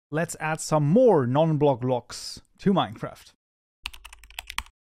let's add some more non-block blocks to Minecraft.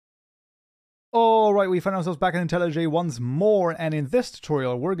 Alright, we find ourselves back in IntelliJ once more, and in this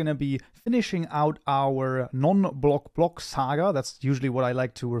tutorial we're going to be finishing out our non-block block saga. That's usually what I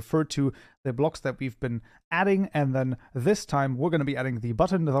like to refer to, the blocks that we've been adding, and then this time we're going to be adding the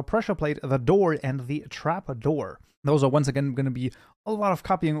button, the pressure plate, the door, and the trapdoor. Those are once again going to be a lot of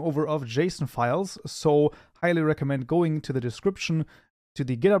copying over of JSON files, so highly recommend going to the description, to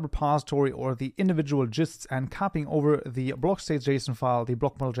the GitHub repository or the individual gists and copying over the block state JSON file, the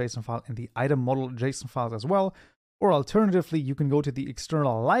block model JSON file, and the item model JSON files as well. Or alternatively, you can go to the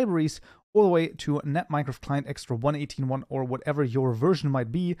external libraries all the way to Net Minecraft Client Extra 1.18.1 or whatever your version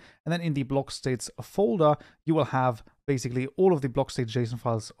might be. And then in the block states folder, you will have basically all of the block state JSON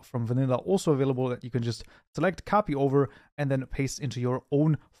files from vanilla also available that you can just select, copy over, and then paste into your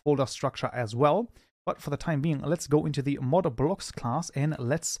own folder structure as well. But for the time being, let's go into the mod blocks class and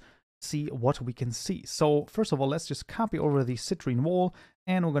let's see what we can see. So first of all, let's just copy over the citrine wall,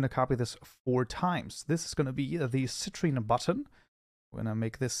 and we're going to copy this 4 times. This is going to be the citrine button. We're going to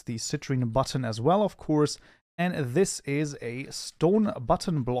make this the citrine button as well, of course. And this is a stone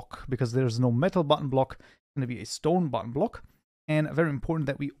button block because there's no metal button block. It's going to be a stone button block. And very important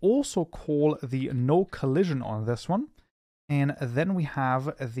that we also call the no collision on this one. And then we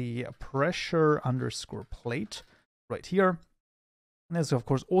have the pressure underscore plate right here. And this is, of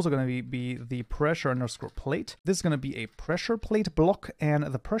course, also going to be the pressure underscore plate. This is going to be a pressure plate block, and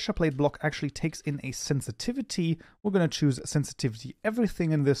the pressure plate block actually takes in a sensitivity. We're going to choose sensitivity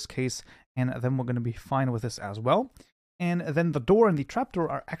everything in this case, and then we're going to be fine with this as well. And then the door and the trapdoor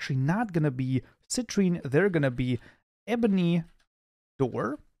are actually not going to be citrine. They're going to be ebony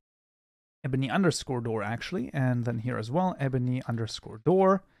door. Ebony underscore door actually, and then here as well, ebony underscore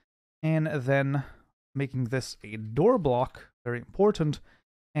door, and then making this a door block, very important,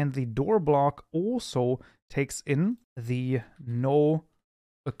 and the door block also takes in the no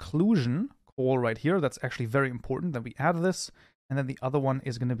occlusion call right here. That's actually very important that we add this, and then the other one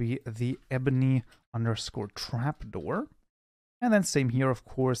is going to be the ebony underscore trapdoor, and then same here, of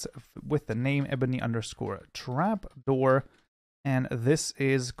course, with the name ebony underscore trapdoor. And this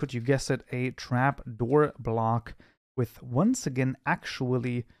is, could you guess it, a trap door block with, once again,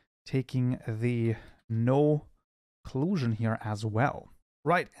 actually taking the no occlusion here as well.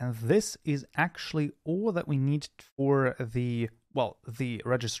 Right, and this is actually all that we need for the, well, the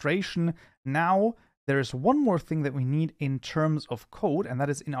registration. Now, there's one more thing that we need in terms of code, and that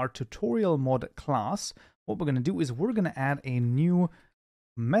is in our tutorial mod class. What we're going to do is we're going to add a new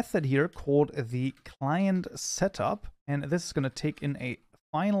method here called the client setup, and this is going to take in a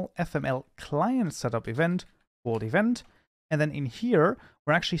final FML client setup event called event, and then in here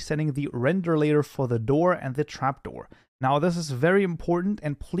we're actually setting the render layer for the door and the trapdoor. Now this is very important,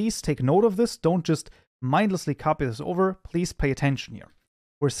 and please take note of this. Don't just mindlessly copy this over. Please pay attention here.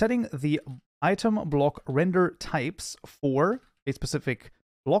 We're setting the item block render types for a specific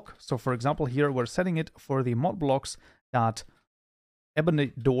block. So for example here we're setting it for the mod blocks dot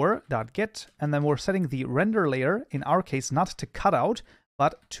ebony door.get, and then we're setting the render layer, in our case, not to cutout,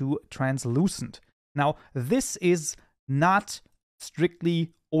 but to translucent. Now, this is not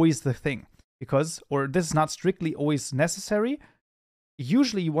strictly always the thing, because, or this is not strictly always necessary.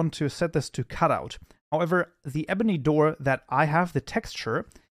 Usually you want to set this to cutout. However, the ebony door that I have, the texture,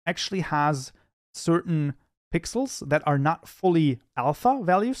 actually has certain pixels that are not fully alpha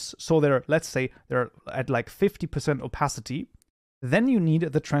values. So they're, let's say, they're at like 50% opacity. Then you need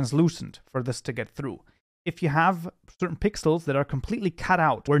the translucent for this to get through. If you have certain pixels that are completely cut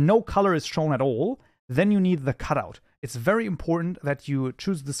out, where no color is shown at all, then you need the cutout. It's very important that you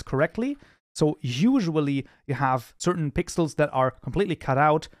choose this correctly. So usually you have certain pixels that are completely cut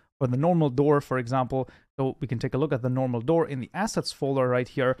out for the normal door, for example. So we can take a look at the normal door in the assets folder right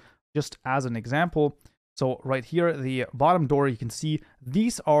here, just as an example. So right here, the bottom door, you can see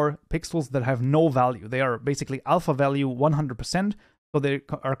these are pixels that have no value. They are basically alpha value 100%, so they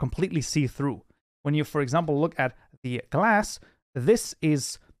are completely see-through. When you, for example, look at the glass, this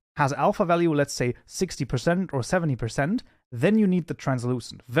has alpha value, let's say 60% or 70%, then you need the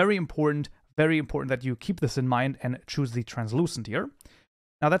translucent. Very important that you keep this in mind and choose the translucent here.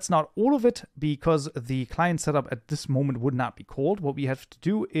 Now that's not all of it, because the client setup at this moment would not be called. What we have to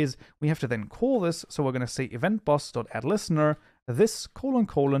do is we have to then call this. So we're going to say event_boss.addListener, this :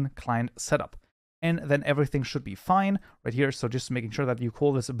 client setup. And then everything should be fine right here. So just making sure that you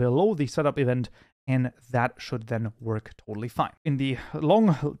call this below the setup event, and that should then work totally fine. In the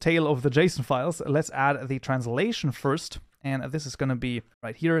long tail of the JSON files, let's add the translation first. And this is going to be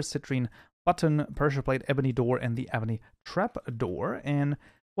right here, citrine button, pressure plate, ebony door, and the ebony trap door. And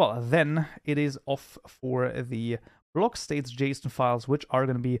well, then it is off for the block states JSON files, which are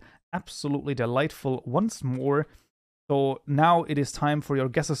going to be absolutely delightful once more. So now it is time for your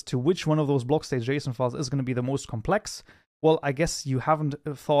guesses to which one of those block states JSON files is going to be the most complex. Well, I guess you haven't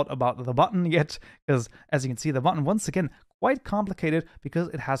thought about the button yet, because as you can see, the button, once again, quite complicated because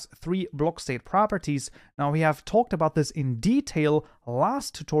it has 3 block state properties. Now, we have talked about this in detail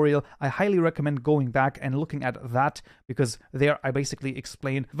last tutorial. I highly recommend going back and looking at that, because there I basically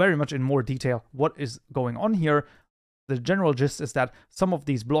explained very much in more detail what is going on here. The general gist is that some of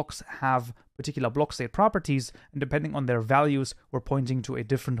these blocks have particular block state properties, and depending on their values, we're pointing to a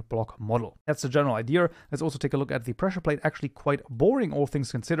different block model. That's the general idea. Let's also take a look at the pressure plate. Actually quite boring, all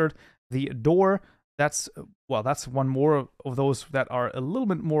things considered. The door, that's one more of those that are a little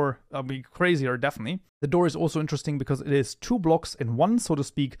bit more, crazier, definitely. The door is also interesting because it is 2 blocks in one, so to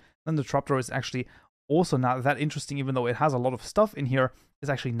speak. Then the trapdoor is actually also not that interesting, even though it has a lot of stuff in here. Is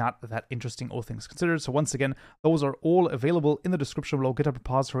actually not that interesting, all things considered. So once again, those are all available in the description below, GitHub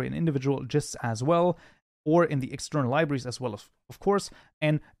repository and individual gists as well, or in the external libraries as well, of course.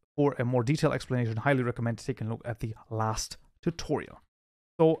 And for a more detailed explanation, highly recommend taking a look at the last tutorial.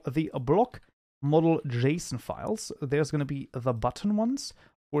 So the block model JSON files, there's going to be the button ones,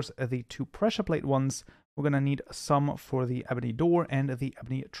 of course, the 2 pressure plate ones. We're going to need some for the ebony door and the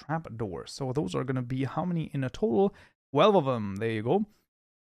ebony trapdoor. So those are going to be how many in a total? 12 of them. There you go.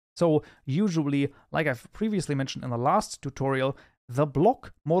 So usually, like I've previously mentioned in the last tutorial, the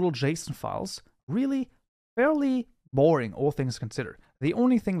block model JSON files really fairly boring, all things considered. The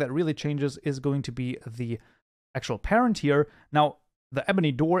only thing that really changes is going to be the actual parent here. Now, the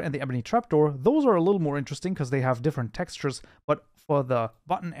ebony door and the ebony trapdoor, those are a little more interesting because they have different textures, but for the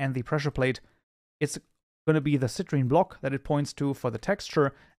button and the pressure plate, it's going to be the citrine block that it points to for the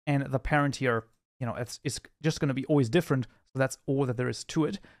texture, and the parent here, you know, it's just going to be always different. So that's all that there is to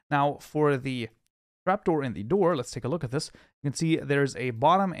it. Now, for the trapdoor and the door, let's take a look at this. You can see there's a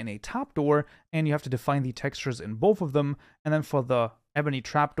bottom and a top door, and you have to define the textures in both of them. And then for the ebony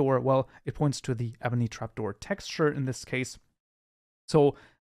trapdoor, well, it points to the ebony trapdoor texture in this case. So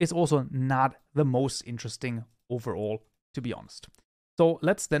it's also not the most interesting overall, to be honest. So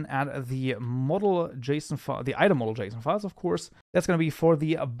let's then add the model JSON file, the item model JSON files, of course. That's going to be for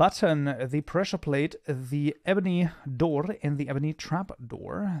the button, the pressure plate, the ebony door, and the ebony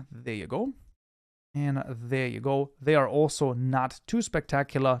trapdoor. There you go. And there you go. They are also not too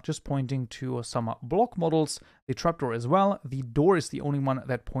spectacular, just pointing to some block models. The trapdoor as well. The door is the only one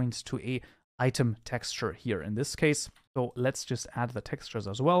that points to a item texture here in this case. So let's just add the textures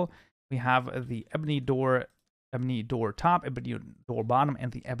as well. We have the ebony door top, ebony door bottom,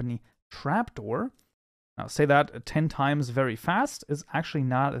 and the ebony trapdoor. Now, say that 10 times very fast is actually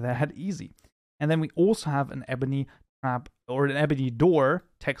not that easy. And then we also have an ebony trap or an ebony door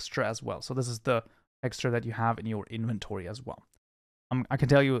texture as well. So this is the texture that you have in your inventory as well. I can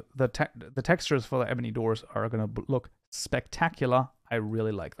tell you the textures for the ebony doors are going to look spectacular. I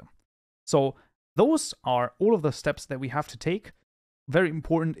really like them. So those are all of the steps that we have to take. Very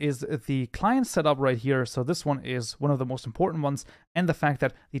important is the client setup right here. So this one is one of the most important ones, and the fact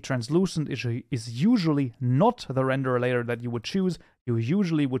that the translucent is usually not the render layer that you would choose. You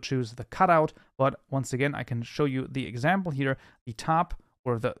usually would choose the cutout, but once again, I can show you the example here. The top,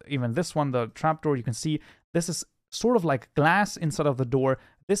 or even this one, the trapdoor, you can see this is sort of like glass inside of the door.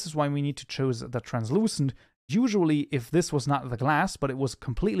 This is why we need to choose the translucent. Usually, if this was not the glass, but it was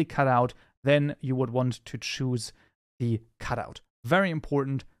completely cut out, then you would want to choose the cutout. Very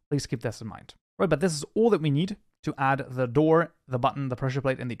important. Please keep this in mind. Right, but this is all that we need to add the door, the button, the pressure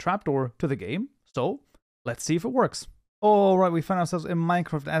plate, and the trapdoor to the game. So let's see if it works. All right, we find ourselves in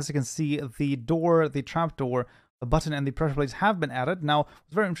Minecraft. As you can see, the door, the trapdoor, the button, and the pressure plates have been added. Now,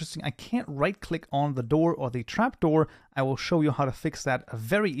 it's very interesting. I can't right-click on the door or the trapdoor. I will show you how to fix that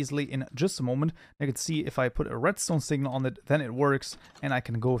very easily in just a moment. You can see if I put a redstone signal on it, then it works, and I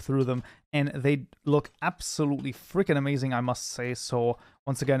can go through them. And they look absolutely freaking amazing, I must say. So,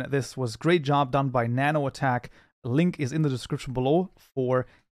 once again, this was great job done by Nano Attack. Link is in the description below for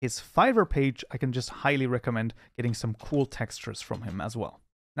his Fiverr page. I can just highly recommend getting some cool textures from him as well.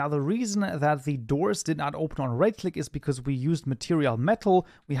 Now, the reason that the doors did not open on right-click is because we used material metal.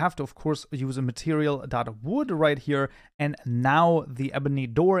 We have to, of course, use a material.wood right here. And now the ebony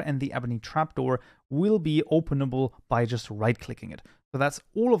door and the ebony trapdoor will be openable by just right-clicking it. So that's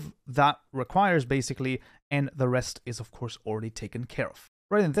all of that requires, basically. And the rest is, of course, already taken care of.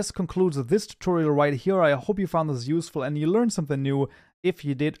 Right, and this concludes this tutorial right here. I hope you found this useful and you learned something new. If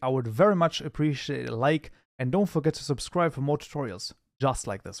you did, I would very much appreciate a like. And don't forget to subscribe for more tutorials just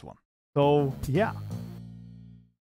like this one. So yeah,